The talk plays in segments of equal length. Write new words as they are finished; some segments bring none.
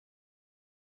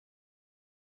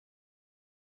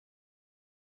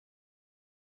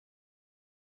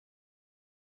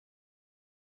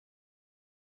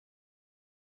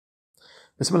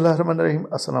Bismillahirrahmanirrahim.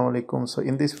 Assalamu alaikum. So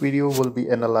in this video we'll be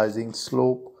analyzing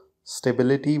slope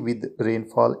stability with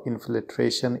rainfall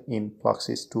infiltration in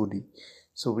Plaxis 2D.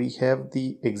 So we have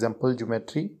the example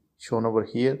geometry shown over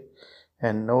here,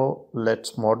 and now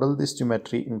let's model this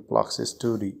geometry in Plaxis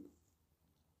 2D.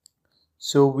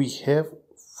 So we have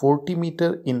 40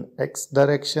 meter in x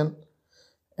direction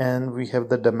and we have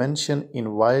the dimension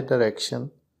in y direction.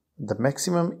 The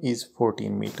maximum is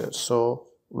 14 meters. So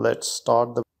let's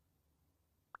start the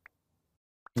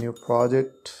new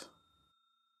project.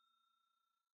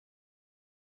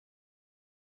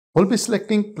 We'll be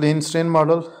selecting plane strain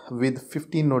model with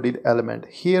 15 noded element.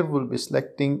 Here we'll be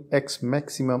selecting x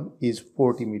maximum is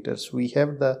 40 meters. We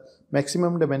have the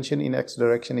maximum dimension in x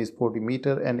direction is 40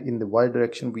 meter, and in the y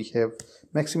direction we have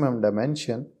maximum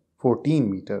dimension 14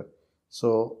 meter.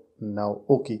 So now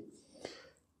okay.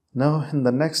 Now in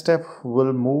the next step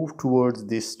we'll move towards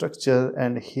this structure,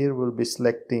 and here we'll be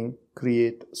selecting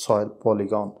create soil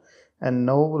polygon, and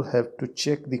now we'll have to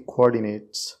check the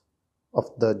coordinates of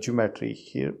the geometry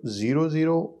here 0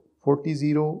 0 40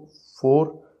 0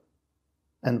 4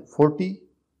 and 40,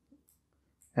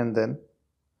 and then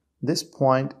this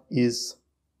point is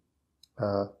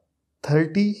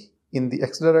 30 in the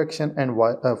x direction and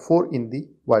 4 in the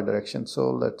y direction.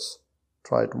 So let's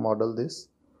try to model this.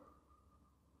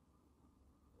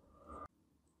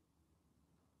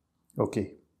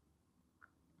 Okay,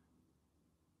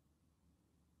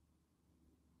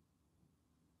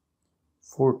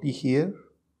 here,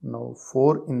 now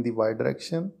 4 in the y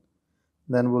direction,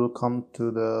 then we'll come to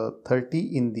the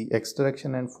 30 in the x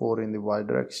direction and 4 in the y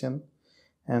direction,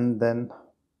 and then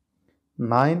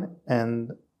 9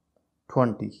 and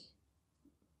 20,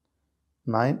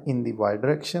 9 in the y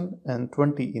direction and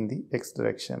 20 in the x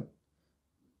direction.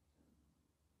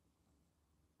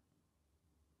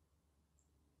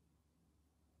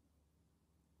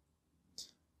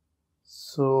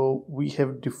 So we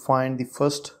have defined the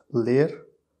first layer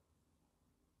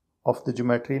of the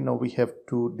geometry. Now we have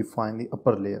to define the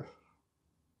upper layer,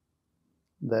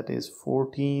 that is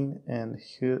 14, and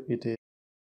here it is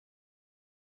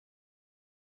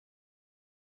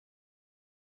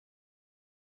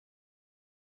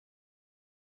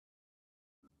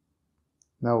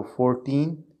now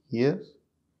 14 here,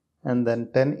 and then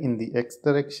 10 in the x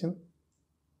direction.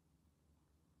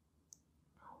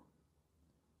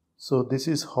 So this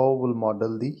is how we'll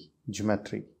model the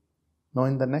geometry. Now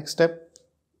in the next step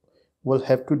we'll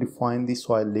have to define the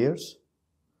soil layers,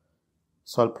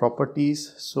 soil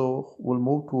properties. So we'll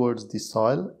move towards the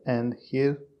soil, and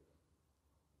here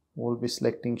we'll be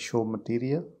selecting show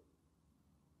material.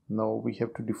 Now we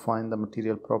have to define the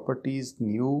material properties,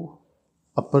 new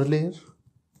upper layer.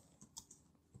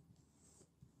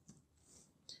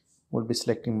 We'll be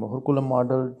selecting Mohr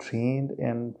model, drained,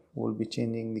 and we'll be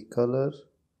changing the color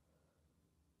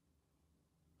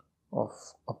of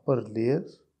upper layer.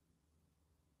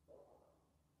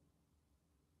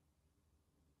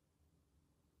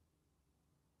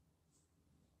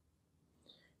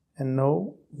 And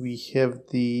now we have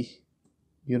the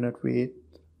unit weight,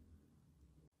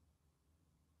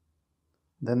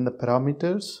 then the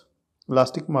parameters.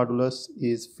 Elastic modulus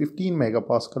is 15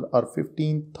 megapascal or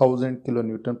 15,000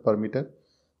 kilonewton per meter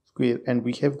square, and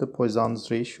we have the Poisson's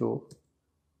ratio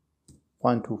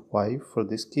 0.25 for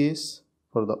this case.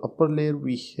 For the upper layer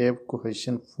we have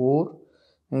cohesion 4,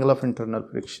 angle of internal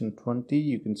friction 20,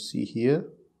 you can see here.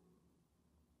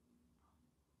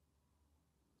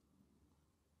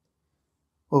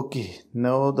 Okay,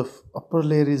 now the upper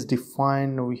layer is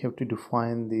defined. Now we have to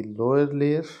define the lower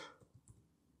layer.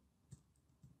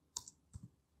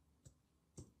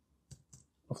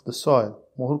 Of the soil,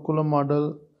 Mohr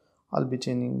model, I'll be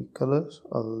changing the color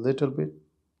a little bit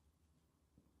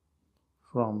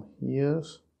from here.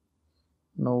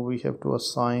 Now we have to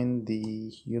assign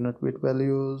the unit weight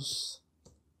values,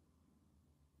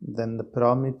 then the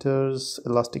parameters.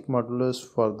 Elastic modulus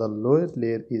for the lower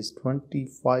layer is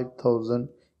 25,000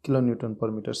 kilonewton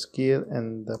per meter square,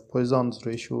 and the Poisson's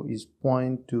ratio is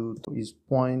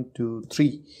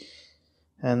 0.23,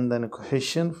 and then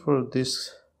cohesion for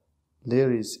this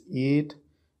layer is 8,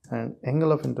 and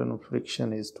angle of internal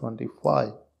friction is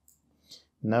 25.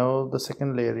 Now the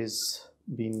second layer is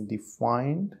being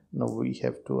defined. Now we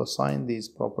have to assign these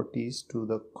properties to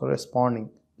the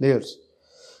corresponding layers.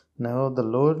 Now the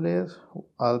lower layer,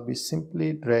 I'll be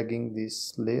simply dragging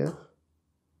this layer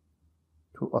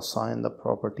to assign the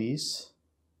properties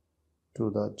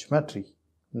to the geometry.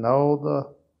 Now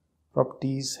the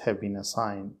properties have been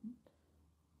assigned.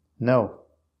 Now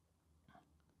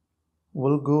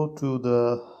we'll go to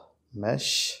the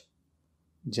mesh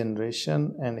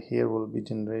generation, and here we'll be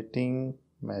generating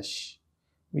mesh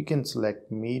We can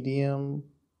select medium,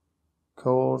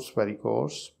 coarse, very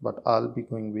coarse, but I'll be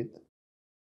going with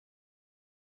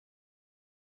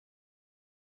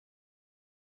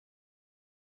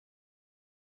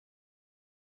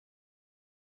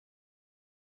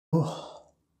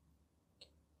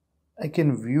I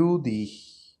can view the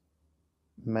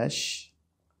mesh.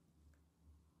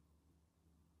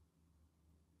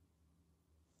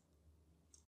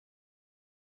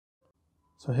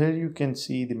 So here you can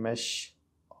see the mesh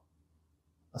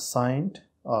assigned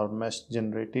or mesh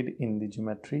generated in the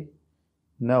geometry.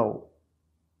 Now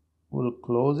we'll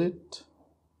close it,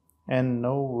 and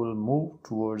now we'll move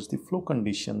towards the flow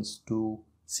conditions to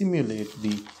simulate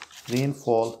the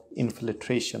rainfall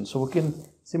infiltration. So we can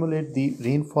simulate the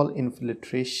rainfall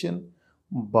infiltration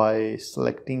by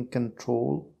selecting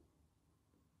control,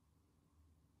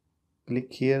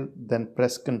 click here, then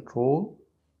press control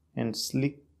and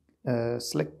select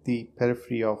the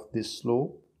periphery of this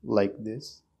slope like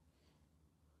this.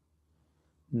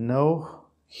 Now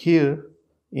here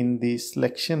in the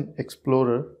selection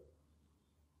explorer,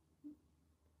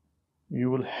 you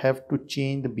will have to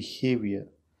change the behavior.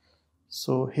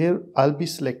 So here I'll be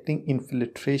selecting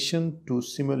infiltration to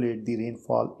simulate the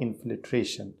rainfall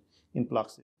infiltration in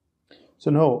Plaxis.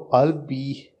 So now I'll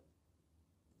be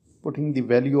putting the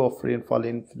value of rainfall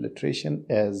infiltration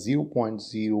as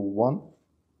 0.01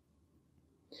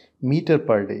 meter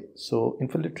per day. So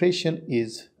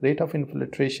rate of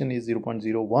infiltration is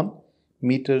 0.01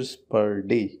 meters per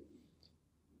day.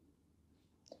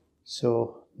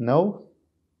 So now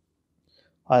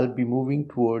I'll be moving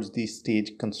towards the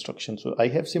stage construction. So I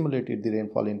have simulated the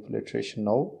rainfall infiltration.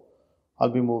 Now I'll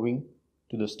be moving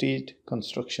to the stage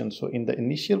construction. So in the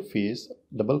initial phase,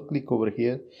 double click over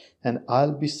here and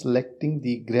I'll be selecting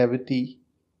the gravity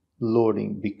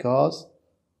loading because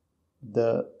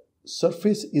the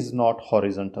surface is not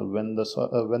horizontal. When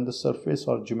the surface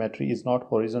or geometry is not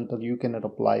horizontal, you cannot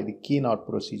apply the K0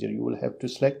 procedure. You will have to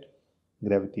select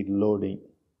gravity loading.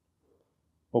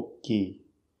 Okay.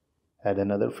 Add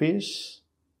another phase,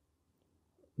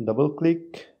 double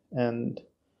click, and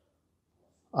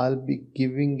I'll be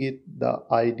giving it the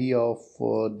idea of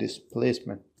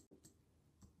displacement.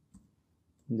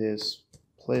 Rest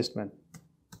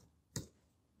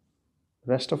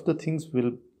of the things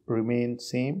will remain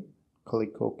same.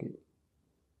 Click OK.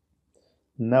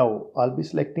 Now I'll be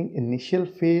selecting initial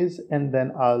phase and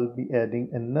then I'll be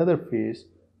adding another phase.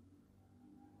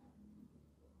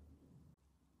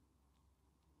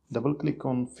 Double click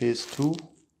on phase 2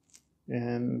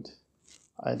 and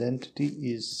identity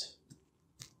is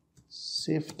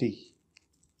safety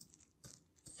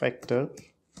factor,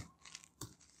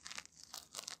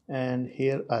 and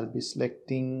here I'll be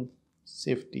selecting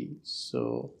safety.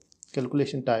 So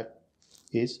calculation type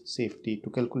is safety to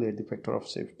calculate the factor of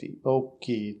safety.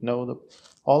 Okay, now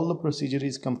all the procedure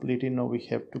is completed. Now we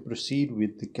have to proceed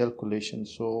with the calculation.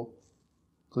 So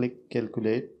click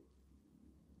calculate.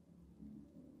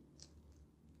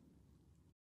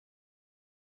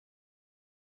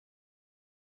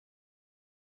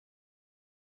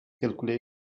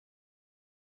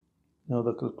 Now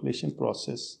the calculation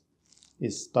process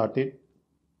is started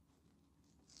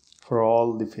for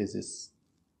all the phases.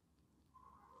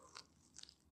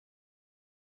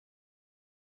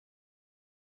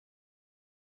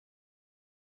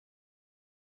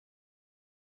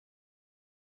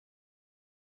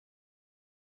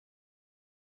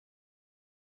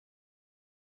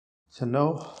 So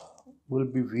now we'll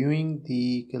be viewing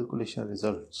the calculation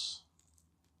results.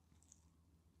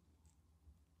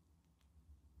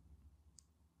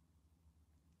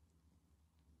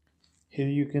 Here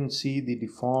you can see the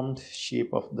deformed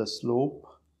shape of the slope.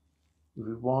 If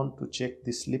we want to check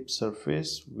the slip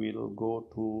surface, we'll go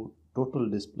to total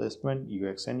displacement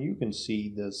UX and you can see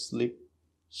the slip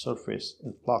surface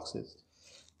in Plaxis.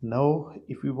 Now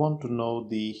if we want to know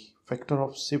the factor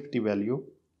of safety value,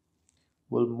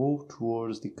 we'll move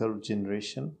towards the curve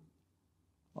generation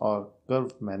or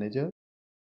curve manager,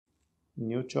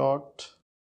 new chart.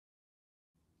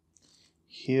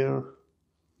 Here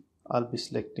I'll be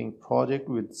selecting project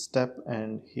with step,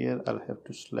 and here I'll have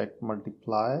to select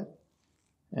multiplier,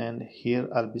 and here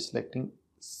I'll be selecting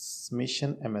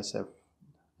summation MSF,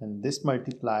 and this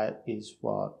multiplier is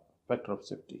for factor of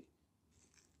safety.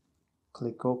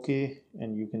 Click OK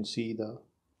and you can see the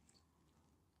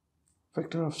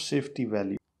factor of safety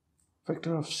value.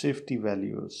 Factor of safety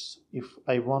values. If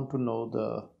I want to know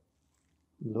the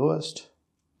lowest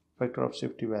factor of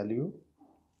safety value,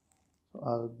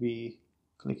 I'll be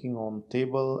clicking on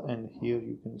table, and here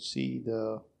you can see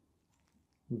the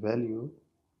value.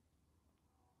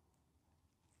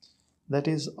 that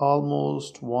is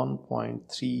almost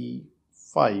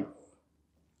 1.35.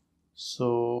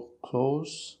 So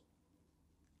close.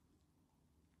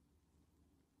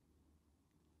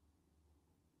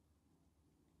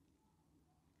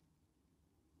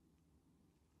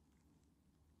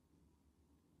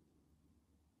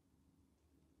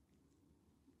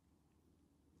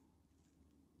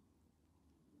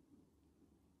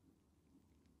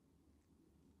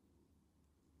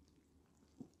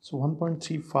 So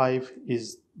 1.35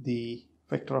 is the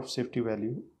factor of safety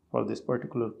value for this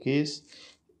particular case.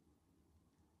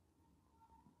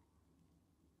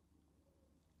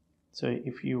 So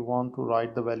if you want to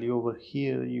write the value over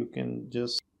here, you can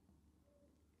just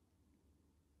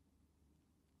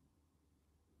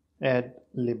add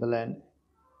label and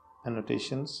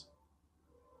annotations.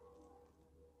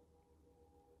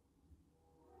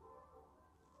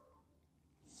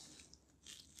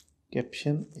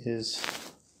 Caption is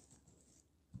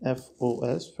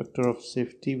FOS, factor of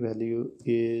safety value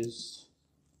is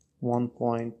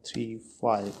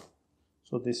 1.35.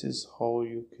 So this is how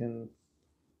you can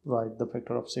write the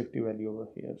factor of safety value over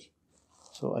here.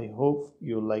 So I hope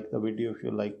you like the video. If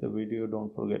you like the video,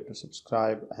 don't forget to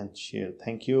subscribe and share.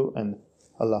 Thank you and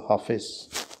Allah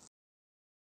Hafiz.